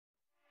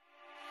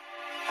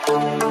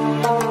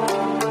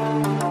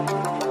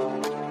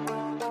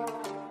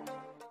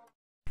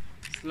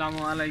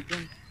আসসালামু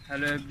আলাইকুম,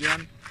 hello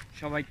everyone,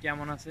 সবাই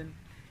কেমন আছেন?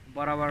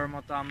 বরাবরের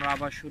মতো আমরা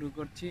আবার শুরু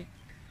করছি।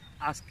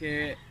 আজকে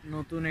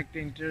নতুন একটা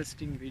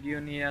ইন্টারেস্টিং ভিডিও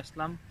নিয়ে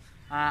আসলাম।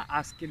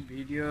 আজকের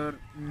ভিডিওর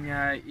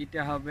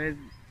এটা হবে,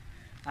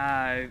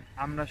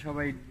 আমরা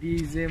সবাই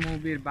ডিজে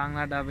মুভির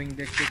বাংলা ডাবিং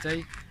দেখতে চাই।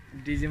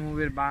 ডিজে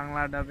মুভির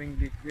বাংলা ডাবিং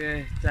দেখতে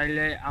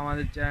চাইলে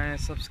আমাদের চ্যানেল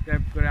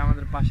সাবস্ক্রাইব করে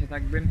আমাদের পাশে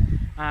থাকবেন,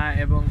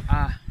 এবং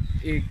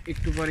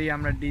একটু পরেই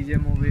আমরা ডিজে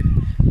মুভির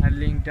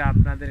লিঙ্কটা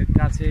আপনাদের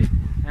কাছে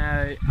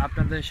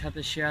আপনাদের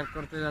সাথে শেয়ার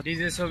করতে যাচ্ছি।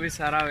 ডিজে ছবি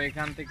ছাড়াও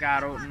এখান থেকে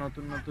আরও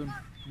নতুন নতুন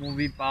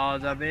মুভি পাওয়া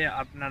যাবে,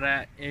 আপনারা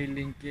এই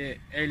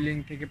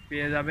লিঙ্ক থেকে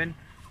পেয়ে যাবেন।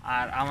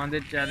 আর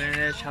আমাদের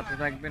চ্যানেলের সাথে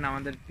থাকবেন,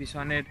 আমাদের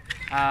পিছনের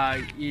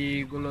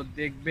ইগুলো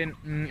দেখবেন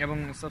এবং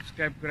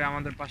সাবস্ক্রাইব করে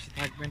আমাদের পাশে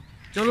থাকবেন।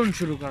 চলুন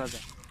শুরু করা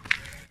যাক।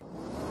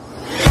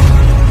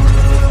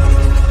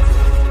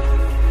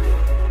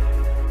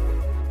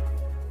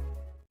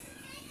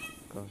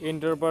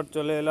 ইন্টার পর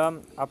চলে এলাম,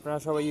 আপনারা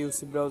সবাই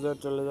ইউসি ব্রাউজার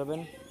চলে যাবেন।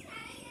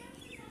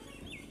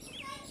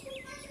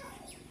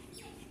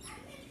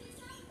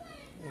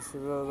 ইউসি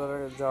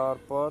ব্রাউজারে যাওয়ার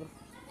পর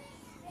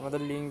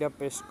আমাদের লিঙ্কটা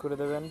পেস্ট করে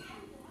দেবেন।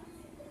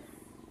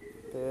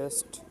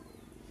 Paste,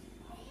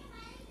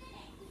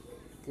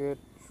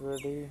 get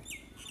ready.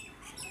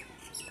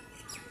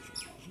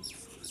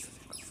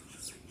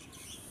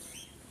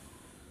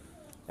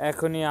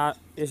 এখনই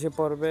এসে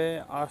পড়বে,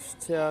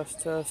 আসছে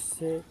আসছে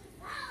আসছে।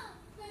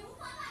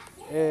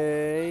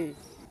 এই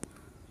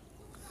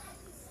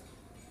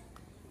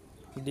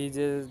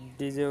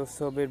ডিজে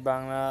ছবির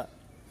বাংলা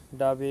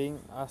ডাবিং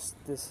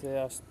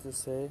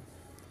আসতেছে।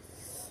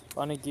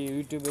 অনেকে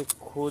ইউটিউবে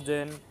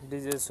খোঁজেন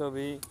ডিজে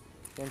ছবি,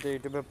 কিন্তু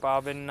ইউটিউবে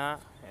পাবেন না।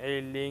 এই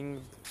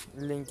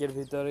লিঙ্কের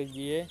ভিতরে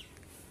গিয়ে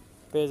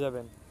পেয়ে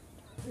যাবেন।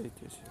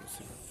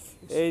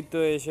 এই তো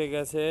এসে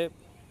গেছে।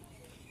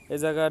 এ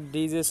জায়গার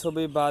ডিজে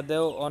ছবি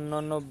বাদেও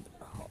অন্যান্য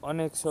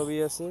অনেক ছবি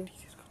আছে।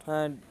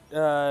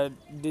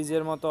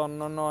 ডিজের মতো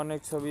অন্যান্য অনেক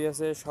ছবি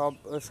আছে।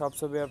 সব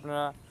ছবি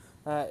আপনারা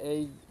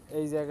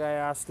এই জায়গায়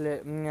আসলে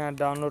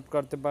ডাউনলোড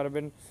করতে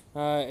পারবেন।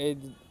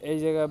 এই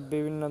জায়গায়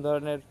বিভিন্ন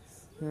ধরনের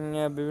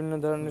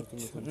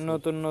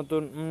নতুন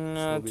নতুন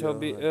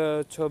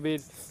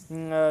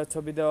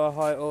ছবি দেওয়া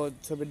হয় ও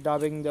ছবির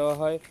ডাবিং দেওয়া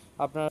হয়।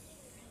 আপনারা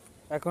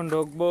এখন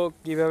ঢুকবো,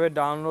 কিভাবে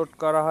ডাউনলোড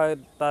করা হয়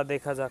তা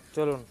দেখা যাক।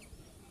 চলুন,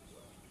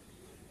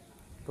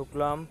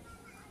 ঢুকলাম।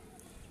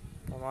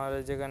 আমার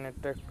এই জায়গায়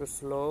নেটটা একটু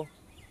স্লো।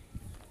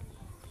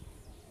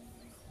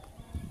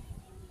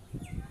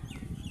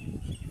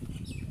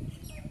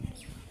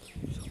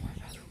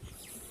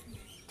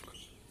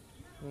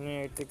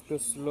 নেট একটু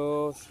স্লো,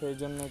 সেই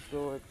জন্য একটু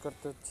ওয়েট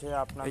করতে হচ্ছে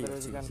আপনাদের।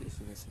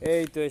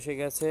 এই তো এসে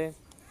গেছে।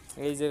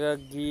 এই জায়গা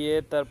গিয়ে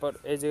তারপর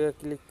এই জায়গা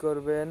ক্লিক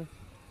করবেন।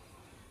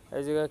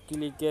 এই জায়গা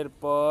ক্লিকের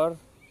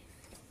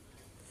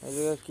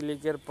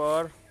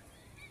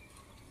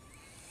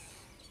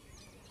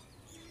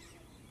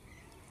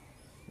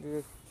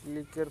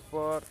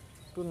পর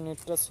একটু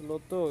নেটটা স্লো,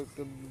 তো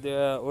একটু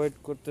ওয়েট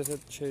করতেছে,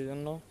 সেই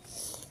জন্য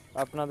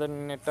আপনাদের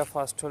নেটটা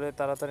ফাস্ট হলে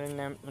তাড়াতাড়ি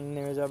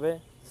নেমে যাবে।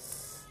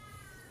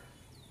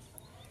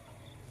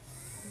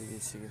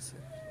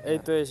 এই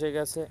তো এসে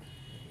গেছে।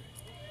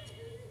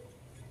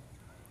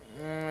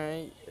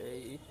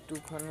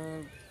 একটুখানি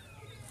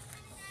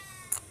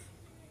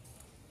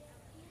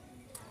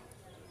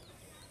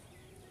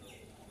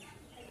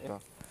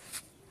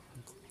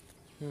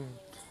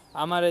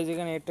আমার এই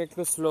যেখানে এটা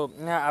একটু স্লো।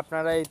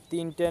 আপনারা এই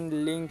 3টে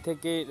লিঙ্ক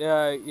থেকে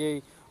এই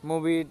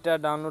মুভিটা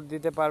ডাউনলোড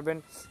দিতে পারবেন।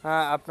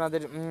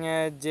 আপনাদের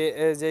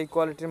যেই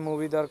কোয়ালিটির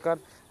মুভি দরকার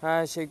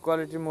সেই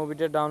কোয়ালিটির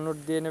মুভিটা ডাউনলোড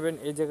দিয়ে নেবেন।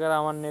 এই জায়গায়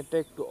আমার নেটটা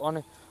একটু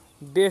অনেক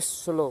বেশ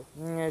স্লো,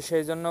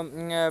 সেই জন্য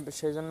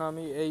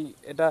আমি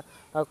এটা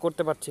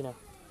করতে পারছি না।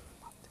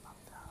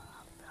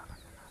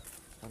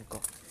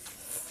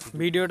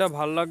 ভিডিওটা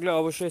ভালো লাগলে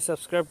অবশ্যই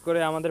সাবস্ক্রাইব করে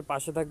আমাদের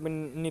পাশে থাকবেন।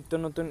 নিত্য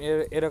নতুন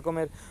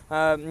এরকমের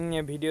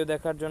ভিডিও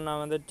দেখার জন্য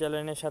আমাদের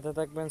চ্যানেলের সাথে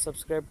থাকবেন,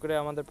 সাবস্ক্রাইব করে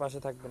আমাদের পাশে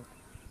থাকবেন।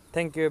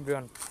 Thank you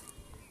everyone.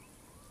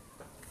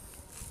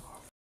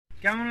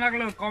 কেমন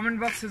লাগলো কমেন্ট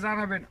বক্সে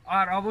জানাবেন,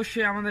 আর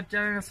অবশ্যই আমাদের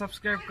চ্যানেলে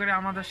সাবস্ক্রাইব করে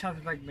আমাদের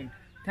সাথে থাকবেন।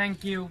 Thank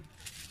you.